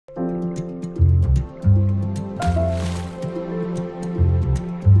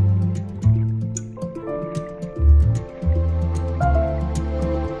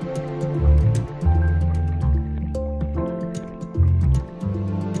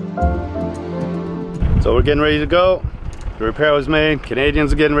So we're getting ready to go. The repair was made.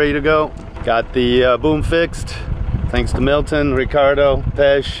 Canadians are getting ready to go. Got the boom fixed. Thanks to Milton, Ricardo,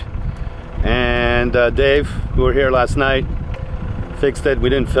 Peixe, and Dave, who were here last night. Fixed it. We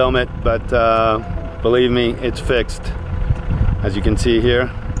didn't film it, but believe me, it's fixed. As you can see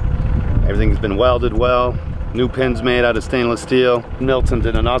here, everything's been welded well. New pins made out of stainless steel. Milton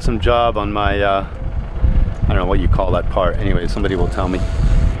did an awesome job on my, I don't know what you call that part. Anyway, somebody will tell me.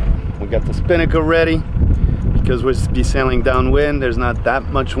 We got the spinnaker ready because we'll be sailing downwind. There's not that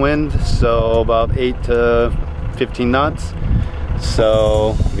much wind, so about 8 to 15 knots.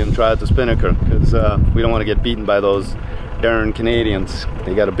 So we're gonna try out the spinnaker because we don't want to get beaten by those darn Canadians.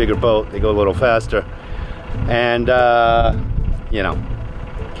 They got a bigger boat, they go a little faster, and you know,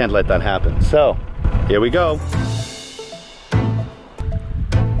 can't let that happen. So here we go.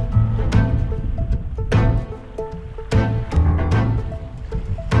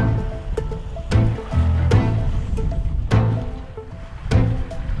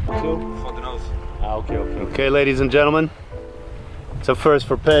 Okay, ladies and gentlemen, it's a first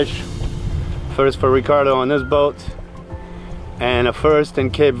for Peixe, first for Ricardo on this boat, and a first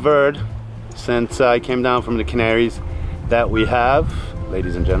in Cape Verde since I came down from the Canaries that we have.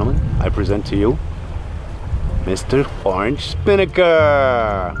 Ladies and gentlemen, I present to you Mr. Orange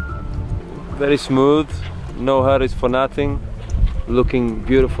Spinnaker. Very smooth, no hurries for nothing, looking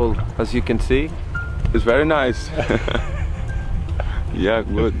beautiful as you can see. It's very nice. Yeah,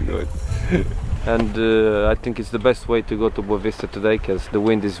 good. And I think it's the best way to go to Boavista today because the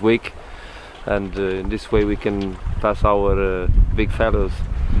wind is weak, and in this way we can pass our big fellows,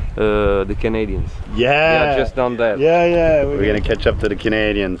 the Canadians. Yeah, just down there. Yeah, we're gonna catch up to the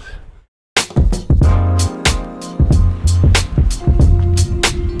Canadians.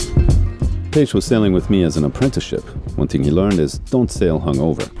 Peixe was sailing with me as an apprenticeship. One thing he learned is don't sail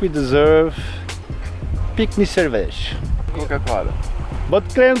hungover. We deserve pique-me cerveja. Coca-Cola. But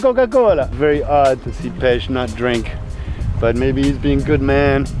claim Coca-Cola. Very odd to see Peixe not drink, but maybe he's being good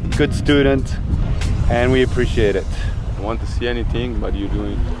man, good student, and we appreciate it. I want to see anything, but you're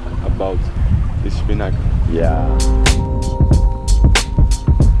doing about this spinnaker. Yeah.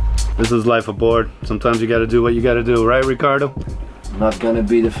 This is life aboard. Sometimes you gotta do what you gotta do, right, Ricardo? Not gonna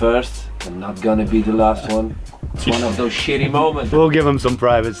be the first, and not gonna be the last one. It's one of those shitty moments. We'll give him some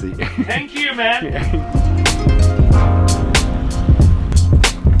privacy. Thank you, man.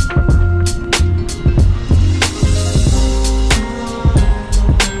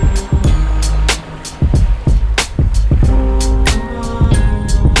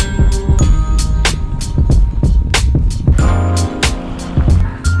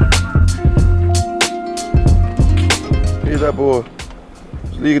 Coisa boa.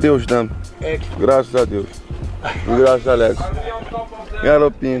 Desliga, Deus dando. Graças a Deus. E graças a Alex.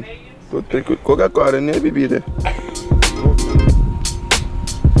 Galopinho. Coca-Cola, nem bebida.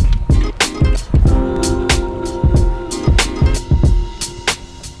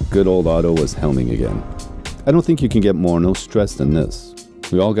 Good old Otto was helming again. I don't think you can get more no stress than this.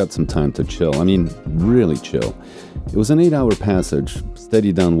 We all got some time to chill. I mean, really chill. It was an 8-hour passage,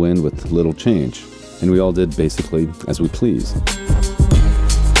 steady downwind with little change. And we all did basically as we please.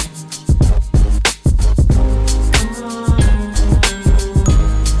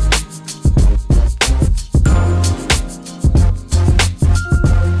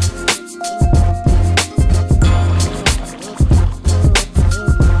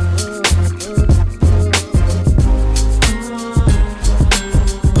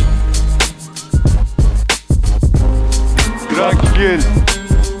 Tranquilo.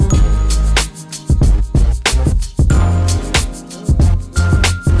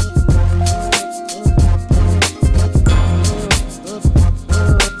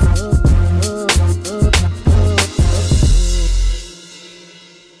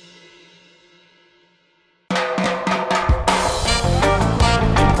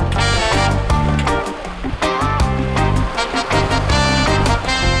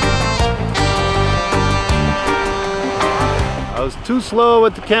 I was too slow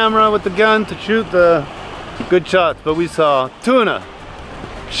with the camera, with the gun to shoot the good shots, but we saw tuna,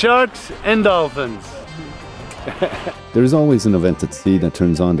 sharks, and dolphins. There is always an event at sea that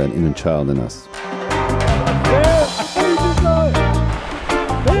turns on that inner child in us.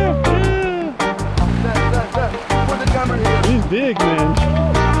 He's big, man.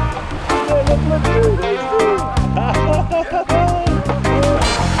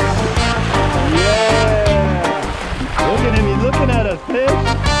 Yeah! Look at him, he's looking at us, Peixe.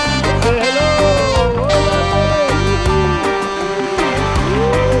 Say hello!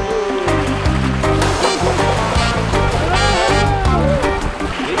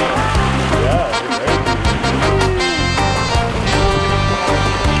 Yeah.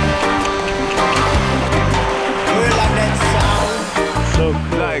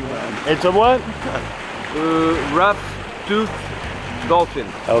 It's a what? Rough tooth dolphin.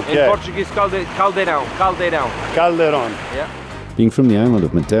 Okay. In Portuguese, caldeirão. Calderon. Yeah. Being from the island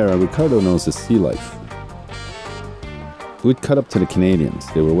of Madeira, Ricardo knows the sea life. We'd cut up to the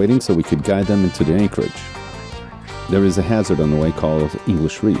Canadians. They were waiting so we could guide them into the anchorage. There is a hazard on the way called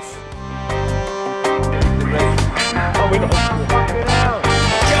English Reef.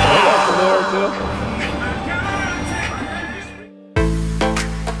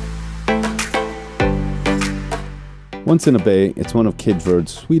 Once in a bay, it's one of Cape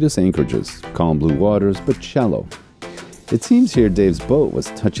Verde's sweetest anchorages, calm blue waters, but shallow. It seems here Dave's boat was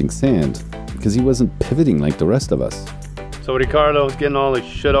touching sand because he wasn't pivoting like the rest of us. So Ricardo was getting all the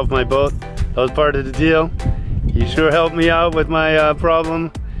shit off my boat. That was part of the deal. He sure helped me out with my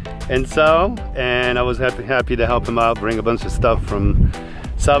problem in Sal, and I was happy to help him out, bring a bunch of stuff from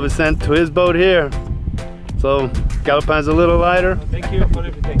Sal Vicente to his boat here. So Galopan's a little lighter. Thank you for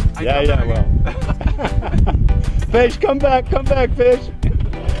everything. Well. Peixe, come back, Peixe.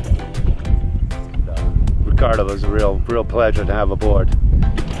 Ricardo was a real pleasure to have aboard.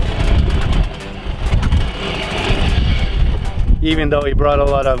 Even though he brought a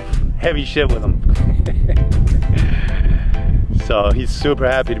lot of heavy shit with him. So he's super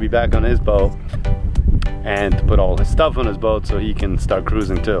happy to be back on his boat and to put all his stuff on his boat so he can start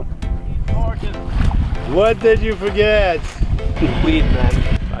cruising too. What did you forget? Weed,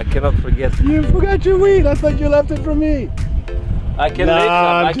 man. I cannot forget. You forgot your weed. I thought you left it for me. I can leave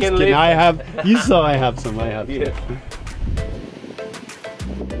some. I can leave. I have. You saw I have some. I have some. Yeah.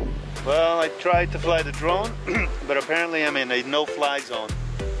 Well, I tried to fly the drone, but apparently I'm in a no-fly zone,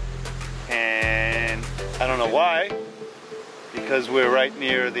 and I don't know why. Because we're right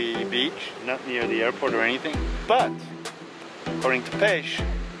near the beach, not near the airport or anything. But according to Peixe,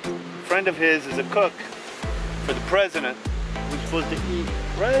 a friend of his is a cook for the president. We're supposed to eat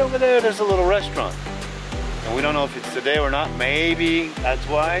right over there. There's a little restaurant, and we don't know if it's today or not. Maybe that's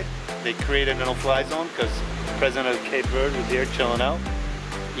why they created a no-fly zone, because the president of Cape Verde was here chilling out,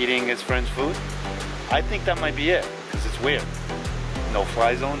 eating his friend's food. I think that might be it, because it's weird.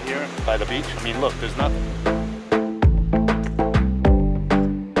 No-fly zone here by the beach. I mean, look, there's nothing.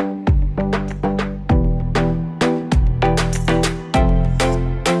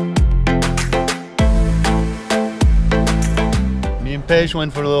 Peixe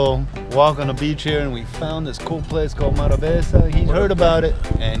went for a little walk on the beach here, and we found this cool place called Boavista. He's heard about it,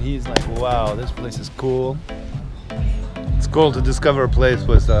 and he's like, wow, this place is cool. It's cool to discover a place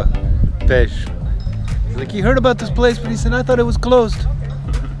with Peixe. He's like, he heard about this place, but he said, I thought it was closed.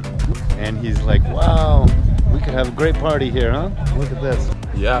 And he's like, wow, we could have a great party here, huh? Look at this.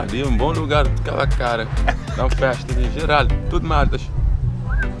 Yeah, ali bom lugar aquela cara. Dá festa ali, geral, tudo matas.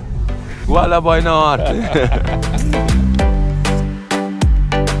 Guala boy na hora.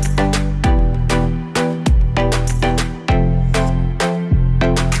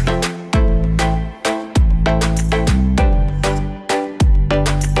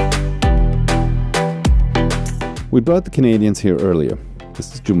 We brought the Canadians here earlier.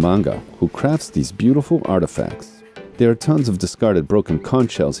 This is Jumanga, who crafts these beautiful artifacts. There are tons of discarded broken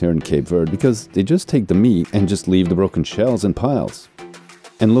conch shells here in Cape Verde because they just take the meat and just leave the broken shells in piles.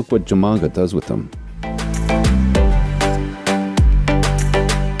 And look what Jumanga does with them.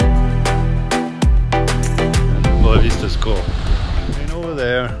 Boavista's cool. And over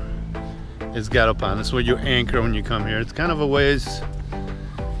there is Galopan. That's where you anchor when you come here. It's kind of a ways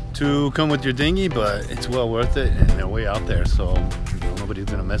to come with your dinghy, but it's well worth it, and they're way out there, so nobody's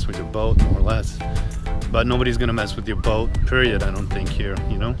gonna mess with your boat, more or less. But nobody's gonna mess with your boat, period, I don't think here,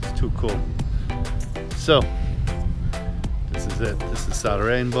 you know? It's too cool. So, this is it. This is Sal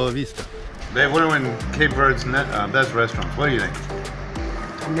Rei and Boavista. Dave, what are in Cape Verde's best restaurants? What do you think?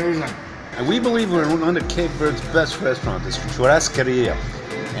 Amazing. And we believe we're in one of Cape Verde's best restaurants, this Churrascaria.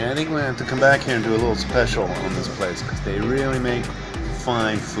 And I think we're gonna have to come back here and do a little special on this place, because they really make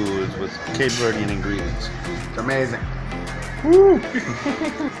fine foods with Cape Verdean ingredients. It's amazing. Woo!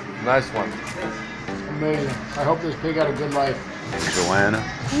 Nice one. Amazing. I hope this pig had a good life. Joanna,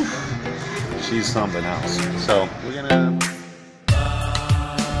 she's something else. So we're gonna.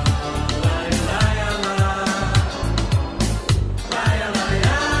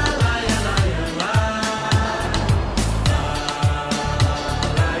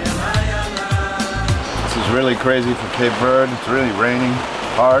 Really crazy for Cape Verde. It's really raining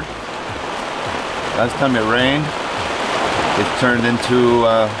hard. Last time it rained, it turned into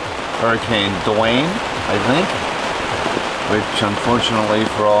Hurricane Dwayne, I think, which unfortunately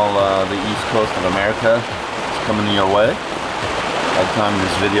for all the east coast of America is coming your way. By the time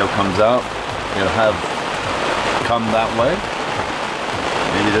this video comes out, it'll have come that way.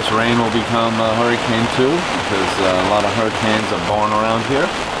 Maybe this rain will become a hurricane too, because a lot of hurricanes are born around here.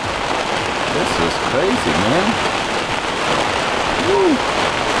 This is crazy, man. Woo.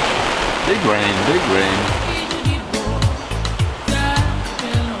 Big rain, big rain.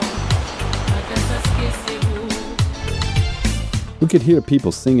 We could hear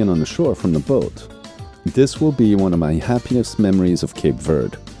people singing on the shore from the boat. This will be one of my happiest memories of Cape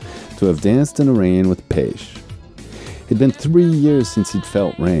Verde, to have danced in the rain with Peixe. It'd been 3 years since he'd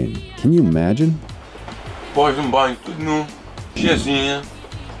felt rain. Can you imagine? Pós banho, tudo nu, chezinha,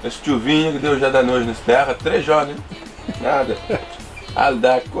 essa chuvinha que Deus já dá noite nessa terra, 3 horas, né? Nada.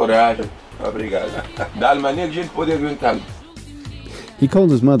 Dá coragem. Obrigado. Dá-lhe mania de gente poder aguentar. He called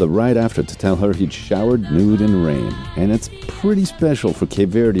his mother right after to tell her he'd showered nude in rain, and it's pretty special for Cape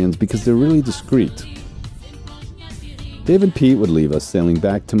Verdeans because they're really discreet. Dave and Pete would leave us sailing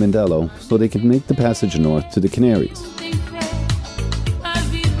back to Mindelo so they could make the passage north to the Canaries.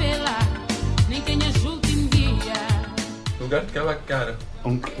 Lugar de aquela cara.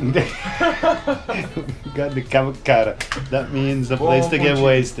 Got the cara. That means a place to get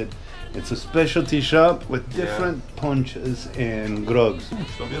wasted. It's a specialty shop with different punches and grogs.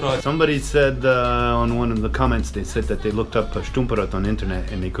 Somebody said on one of the comments, they said that they looked up Stumperot on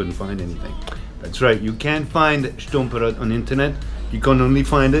internet and they couldn't find anything. That's right, you can't find Stumperot on internet. You can only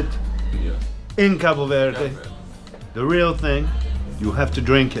find it in Cabo Verde. The real thing, you have to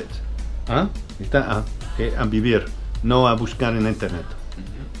drink it. ¿Ah? Está a vivir, no a buscar en internet.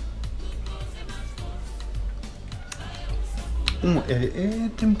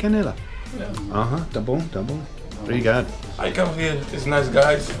 Tem canela. Tá bom, tá bom. Obrigado. I come here, it's nice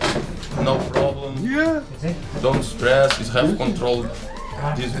guys, no problem. Yeah. Don't stress, it's have control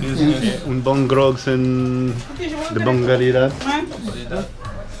this business. Bom grogs and the bongalidad.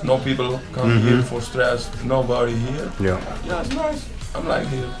 No people come here for stress, nobody here. Yeah. Yeah, it's nice. I'm like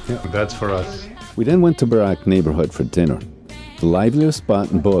here. Yeah, that's for us. We then went to Barak neighborhood for dinner, the liveliest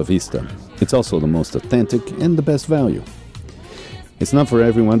spot in Boavista. It's also the most authentic and the best value. It's not for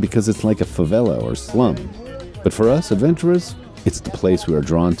everyone because it's like a favela or slum. But for us adventurers, it's the place we are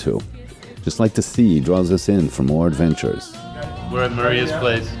drawn to. Just like the sea draws us in for more adventures. We're at Maria's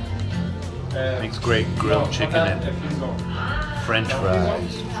place. Makes great grilled chicken and French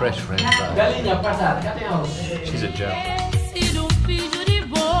fries, fresh French fries. She's a gem.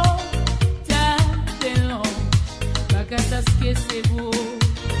 Nunca te esqueci.